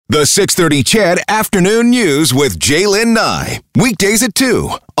The 6:30 CHED Afternoon News with Jaylen Nye. Weekdays at 2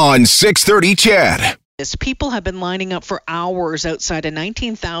 on 6:30 CHED. People have been lining up for hours outside a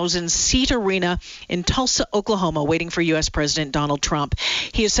 19,000-seat arena in Tulsa, Oklahoma, waiting for U.S. President Donald Trump.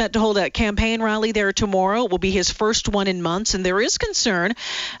 He is set to hold a campaign rally there tomorrow. It will be his first one in months, and there is concern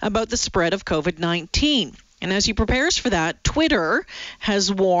about the spread of COVID-19. And as he prepares for that, Twitter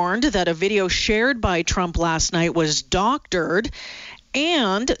has warned that a video shared by Trump last night was doctored.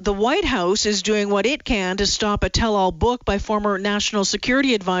 And the White House is doing what it can to stop a tell-all book by former National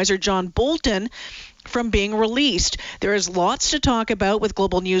Security Advisor John Bolton from being released. There is lots to talk about with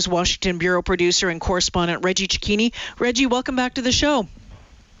Global News Washington Bureau producer and correspondent Reggie Cecchini. Reggie, welcome back to the show.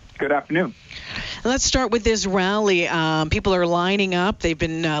 Good afternoon. Let's start with this rally. People are lining up. They've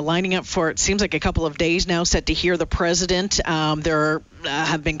been lining up for, it seems like a couple of days now, set to hear the president. There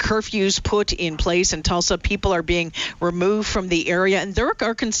have been curfews put in place in Tulsa. People are being removed from the area. And there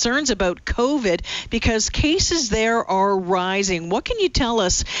are concerns about COVID because cases there are rising. What can you tell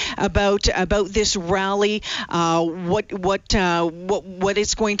us about this rally, what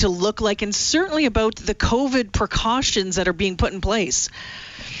it's going to look like, and certainly about the COVID precautions that are being put in place?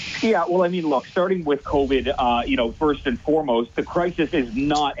 Yeah, well, I mean, look, starting with COVID, first and foremost, the crisis is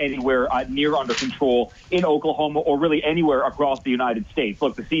not anywhere near under control in Oklahoma or really anywhere across the United States.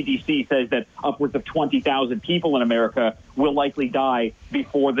 Look, the CDC says that upwards of 20,000 people in America will likely die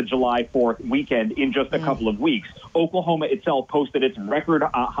before the July 4th weekend in just a couple of weeks. Oklahoma itself posted its record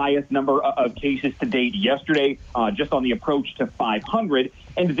highest number of cases to date yesterday, just on the approach to 500.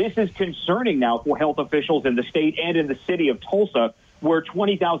 And this is concerning now for health officials in the state and in the city of Tulsa, where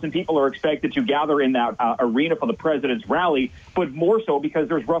 20,000 people are expected to gather in that arena for the president's rally, but more so because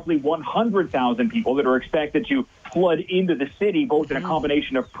there's roughly 100,000 people that are expected to flood into the city, both in a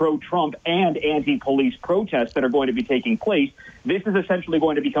combination of pro-Trump and anti-police protests that are going to be taking place. This is essentially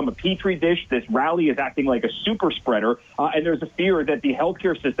going to become a petri dish. This rally is acting like a super spreader, and there's a fear that the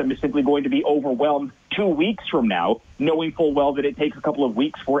healthcare system is simply going to be overwhelmed 2 weeks from now, knowing full well that it takes a couple of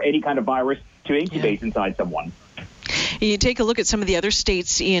weeks for any kind of virus to incubate inside someone. You take a look at some of the other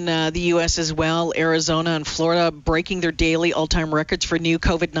states in the U.S. as well. Arizona and Florida breaking their daily all-time records for new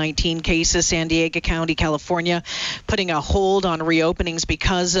COVID-19 cases. San Diego County, California, putting a hold on reopenings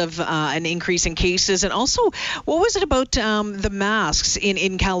because of an increase in cases. And also, what was it about the masks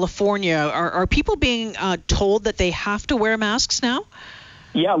in California? Are people being told that they have to wear masks now?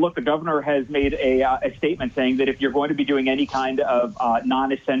 Yeah, look, the governor has made a statement saying that if you're going to be doing any kind of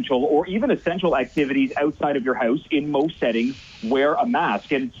non-essential or even essential activities outside of your house in most settings, wear a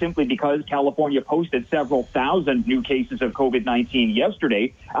mask. And simply because California posted several thousand new cases of COVID-19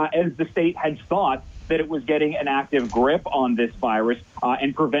 yesterday, as the state had thought that it was getting an active grip on this virus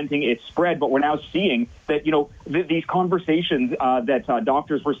and preventing its spread. But we're now seeing that, these conversations that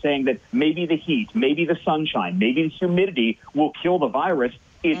doctors were saying that maybe the heat, maybe the sunshine, maybe the humidity will kill the virus.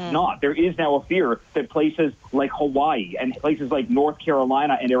 It's not. There is now a fear that places like Hawaii and places like North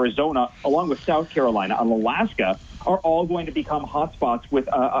Carolina and Arizona, along with South Carolina and Alaska, are all going to become hotspots with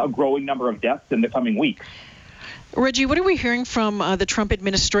a growing number of deaths in the coming weeks. Reggie, what are we hearing from the Trump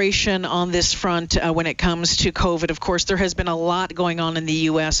administration on this front when it comes to COVID? Of course, there has been a lot going on in the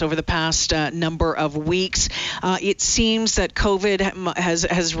U.S. over the past number of weeks. It seems that COVID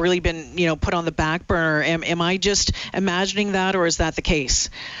has really been, put on the back burner. Am I just imagining that, or is that the case?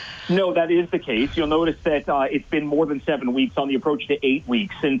 No, that is the case. You'll notice that it's been more than 7 weeks, on the approach to 8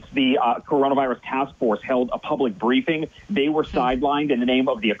 weeks, since the coronavirus task force held a public briefing. They were sidelined in the name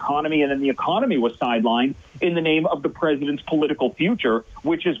of the economy, and then the economy was sidelined in the name of the president's political future,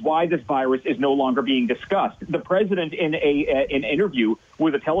 which is why this virus is no longer being discussed. The president, in an interview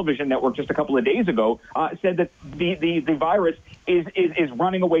with a television network just a couple of days ago, said that the virus is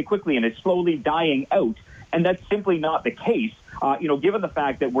running away quickly and is slowly dying out. And that's simply not the case. Given the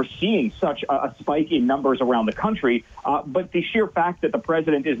fact that we're seeing such a spike in numbers around the country, but the sheer fact that the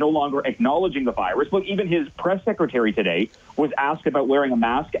president is no longer acknowledging the virus. Look, even his press secretary today was asked about wearing a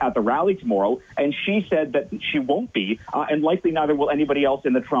mask at the rally tomorrow, and she said that she won't be, and likely neither will anybody else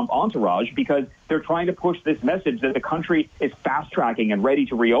in the Trump entourage, because they're trying to push this message that the country is fast-tracking and ready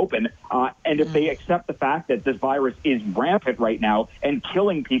to reopen. And if they accept the fact that this virus is rampant right now and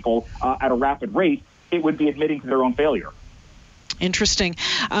killing people at a rapid rate, it would be admitting to their own failure. Interesting.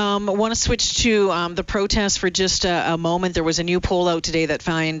 I want to switch to the protests for just a moment. There was a new poll out today that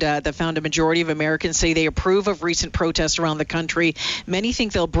found a majority of Americans say they approve of recent protests around the country. Many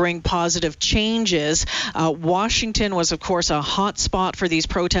think they'll bring positive changes. Washington was, of course, a hot spot for these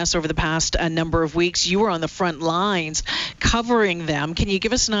protests over the past number of weeks. You were on the front lines covering them. Can you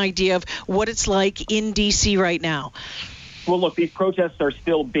give us an idea of what it's like in D.C. right now? Well, look, these protests are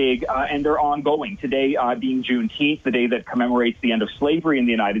still big, and they're ongoing. Today being Juneteenth, the day that commemorates the end of slavery in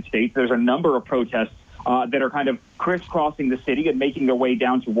the United States, there's a number of protests that are kind of crisscrossing the city and making their way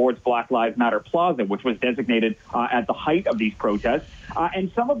down towards Black Lives Matter Plaza, which was designated at the height of these protests.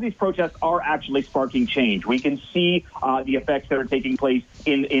 And some of these protests are actually sparking change. We can see the effects that are taking place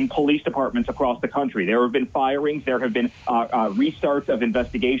in police departments across the country. There have been firings. There have been restarts of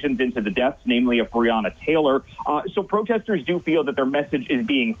investigations into the deaths, namely of Breonna Taylor. So protesters do feel that their message is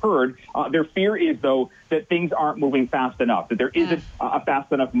being heard. Their fear is, though, that things aren't moving fast enough, that there isn't a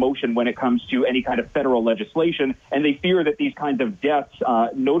fast enough motion when it comes to any kind of federal legislation. And they fear that these kinds of deaths,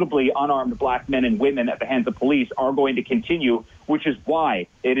 notably unarmed black men and women at the hands of police, are going to continue, which is why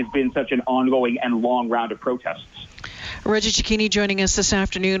it has been such an ongoing and long round of protests. Reggie Cecchini joining us this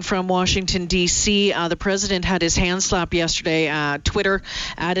afternoon from Washington, D.C. The president had his hand slapped yesterday. Twitter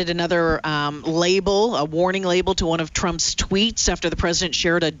added another label, a warning label, to one of Trump's tweets after the president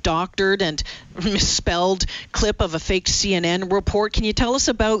shared a doctored and misspelled clip of a fake CNN report. Can you tell us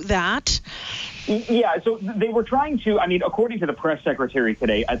about that? Yeah, so they were trying to, according to the press secretary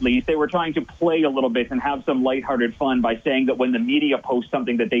today, at least, they were trying to play a little bit and have some lighthearted fun by saying that when the media posts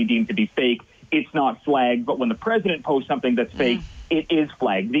something that they deem to be fake, it's not flagged. But when the president posts something that's fake, it is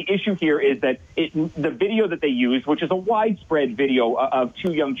flagged. The issue here is that the video that they used, which is a widespread video of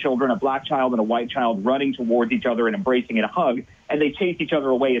two young children, a black child and a white child, running towards each other and embracing in a hug, and they chased each other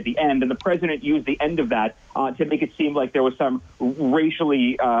away at the end. And the president used the end of that to make it seem like there was some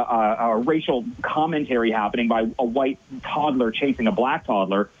racial commentary happening by a white toddler chasing a black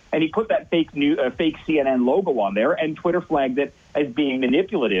toddler. And he put that fake CNN logo on there, and Twitter flagged it as being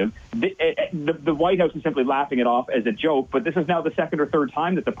manipulative. The White House is simply laughing it off as a joke, but this is now the second or third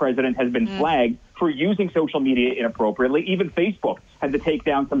time that the president has been flagged for using social media inappropriately. Even Facebook had to take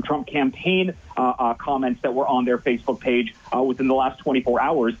down some Trump campaign comments that were on their Facebook page within the last 24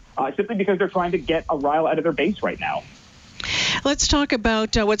 hours, simply because they're trying to get a rile out of their base right now. Let's talk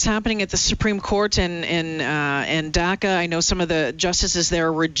about what's happening at the Supreme Court in DACA. I know some of the justices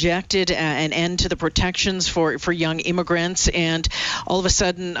there rejected an end to the protections for young immigrants, and all of a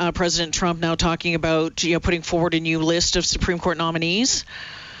sudden, President Trump now talking about putting forward a new list of Supreme Court nominees.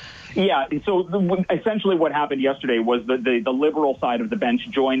 Yeah, so essentially what happened yesterday was the liberal side of the bench,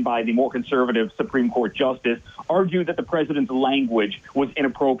 joined by the more conservative Supreme Court justice, argued that the president's language was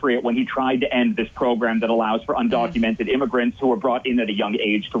inappropriate when he tried to end this program that allows for undocumented immigrants who are brought in at a young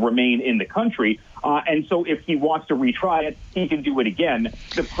age to remain in the country. And so if he wants to retry it, he can do it again.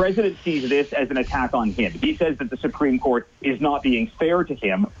 The president sees this as an attack on him. He says that the Supreme Court is not being fair to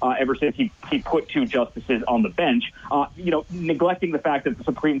him ever since he put two justices on the bench, neglecting the fact that the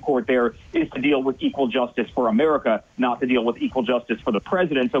Supreme Court there is to deal with equal justice for America, not to deal with equal justice for the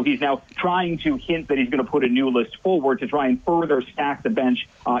president. So he's now trying to hint that he's going to put a new list forward to try and further stack the bench,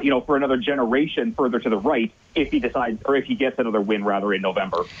 for another generation further to the right if he decides, or if he gets another win rather in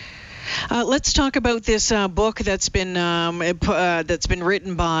November. Let's talk about this book that's been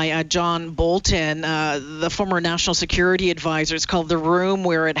written by John Bolton, the former national security advisor. It's called The Room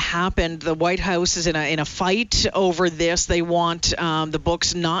Where It Happened. The White House is in a fight over this. They want the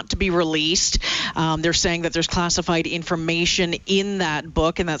books not to be released. They're saying that there's classified information in that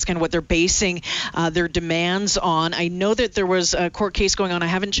book, and that's kind of what they're basing their demands on. I know that there was a court case going on. I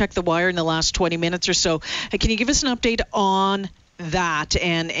haven't checked the wire in the last 20 minutes or so. Can you give us an update on that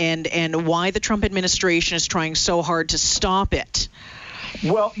and why the Trump administration is trying so hard to stop it?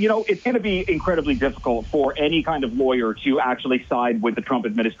 Well, it's going to be incredibly difficult for any kind of lawyer to actually side with the Trump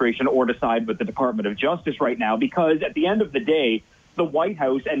administration or to side with the Department of Justice right now, because at the end of the day, the White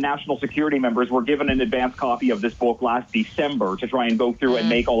House and national security members were given an advance copy of this book last December to try and go through and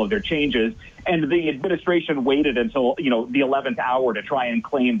make all of their changes. And the administration waited until, the 11th hour to try and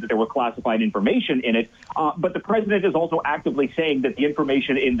claim that there was classified information in it. But the president is also actively saying that the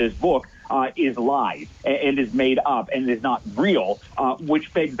information in this book is lies and is made up and is not real,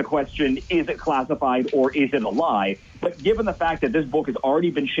 which begs the question, is it classified or is it a lie? But given the fact that this book has already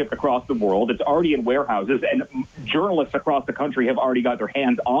been shipped across the world, it's already in warehouses, and journalists across the country have already got their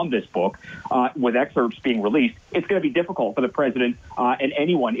hands on this book with excerpts being released, it's going to be difficult for the president and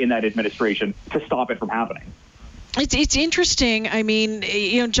anyone in that administration to stop it from happening. It's interesting. I mean,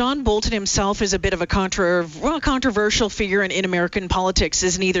 John Bolton himself is a bit of a controversial figure in American politics,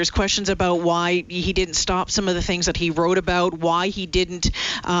 isn't he? There's questions about why he didn't stop some of the things that he wrote about, why he didn't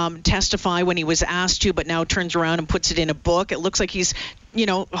testify when he was asked to, but now turns around and puts it in a book. It looks like he's,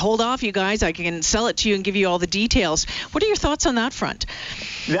 hold off, you guys. I can sell it to you and give you all the details. What are your thoughts on that front?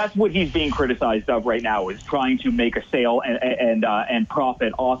 That's what he's being criticized of right now, is trying to make a sale and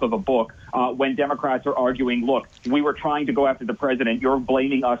profit off of a book when Democrats are arguing, look, we were trying to go after the president. You're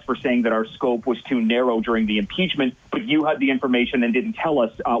blaming us for saying that our scope was too narrow during the impeachment, but you had the information and didn't tell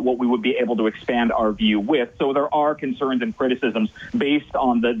us what we would be able to expand our view with. So there are concerns and criticisms based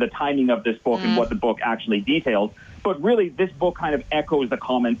on the timing of this book and what the book actually details. But really, this book kind of echoes the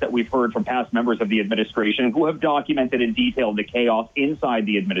comments that we've heard from past members of the administration who have documented in detail the chaos inside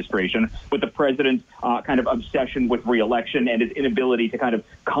the administration with the president's kind of obsession with re-election and his inability to kind of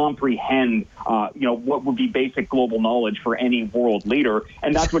comprehend, what would be basic global knowledge for any world leader.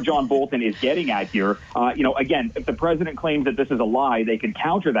 And that's what John Bolton is getting at here. Again, if the president claims that this is a lie, they can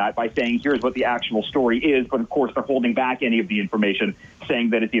counter that by saying, here's what the actual story is. But of course, they're holding back any of the information, saying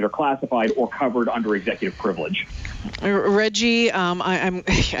that it's either classified or covered under executive privilege. Reggie,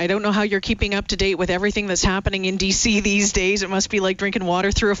 I don't know how you're keeping up to date with everything that's happening in D.C. these days. It must be like drinking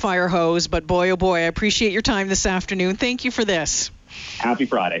water through a fire hose. But boy, oh boy, I appreciate your time this afternoon. Thank you for this. Happy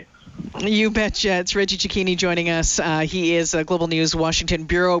Friday. You betcha. It's Reggie Cecchini joining us. He is a Global News Washington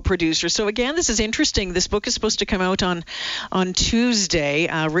bureau producer. So again, this is interesting. This book is supposed to come out on Tuesday,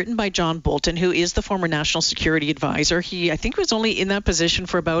 written by John Bolton, who is the former national security advisor. He, I think, was only in that position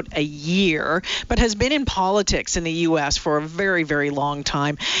for about a year, but has been in politics in the U.S. for a very, very long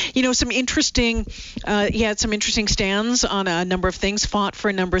time. He had some interesting stands on a number of things, fought for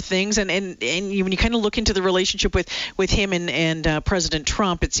a number of things, and when you kind of look into the relationship with him and President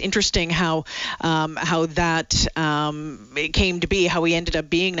Trump, it's interesting how that came to be, how he ended up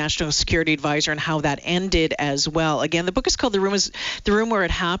being national security advisor, and how that ended as well. Again, the book is called The Room Where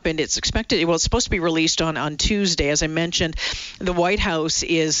It Happened. It's supposed to be released on Tuesday. As I mentioned, the White House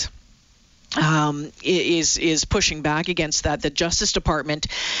is pushing back against that. The Justice Department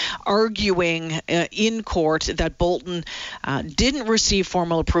arguing in court that Bolton didn't receive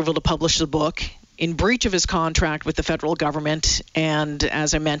formal approval to publish the book, in breach of his contract with the federal government, and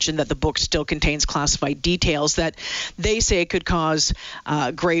as I mentioned, that the book still contains classified details that they say could cause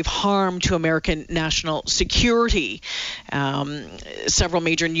grave harm to American national security. Several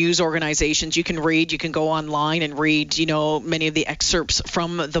major news organizations you can go online and read, many of the excerpts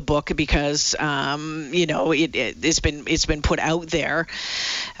from the book because it's been put out there.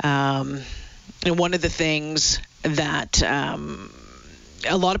 And one of the things that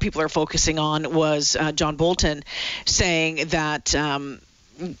a lot of people are focusing on was John Bolton saying that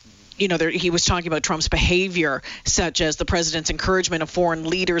he was talking about Trump's behavior, such as the president's encouragement of foreign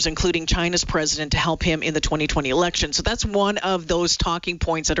leaders, including China's president, to help him in the 2020 election. So that's one of those talking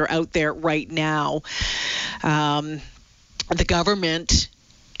points that are out there right now. The government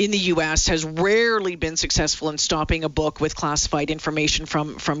in the U.S. has rarely been successful in stopping a book with classified information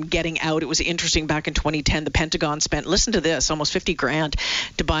from getting out. It was interesting back in 2010, the Pentagon spent, listen to this, almost $50,000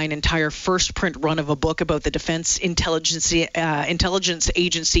 to buy an entire first print run of a book about the Defense Intelligence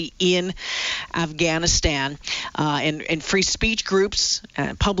Agency in Afghanistan. And free speech groups,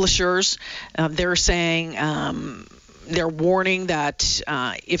 publishers, they're saying they're warning that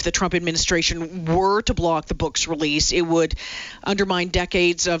if the Trump administration were to block the book's release, it would undermine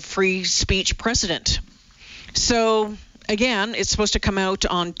decades of free speech precedent. So, again, it's supposed to come out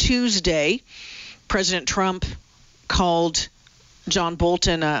on Tuesday. President Trump called John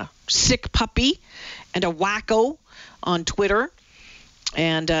Bolton a sick puppy and a wacko on Twitter,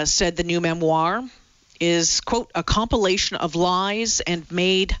 and said the new memoir is, quote, a compilation of lies and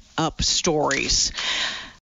made-up stories.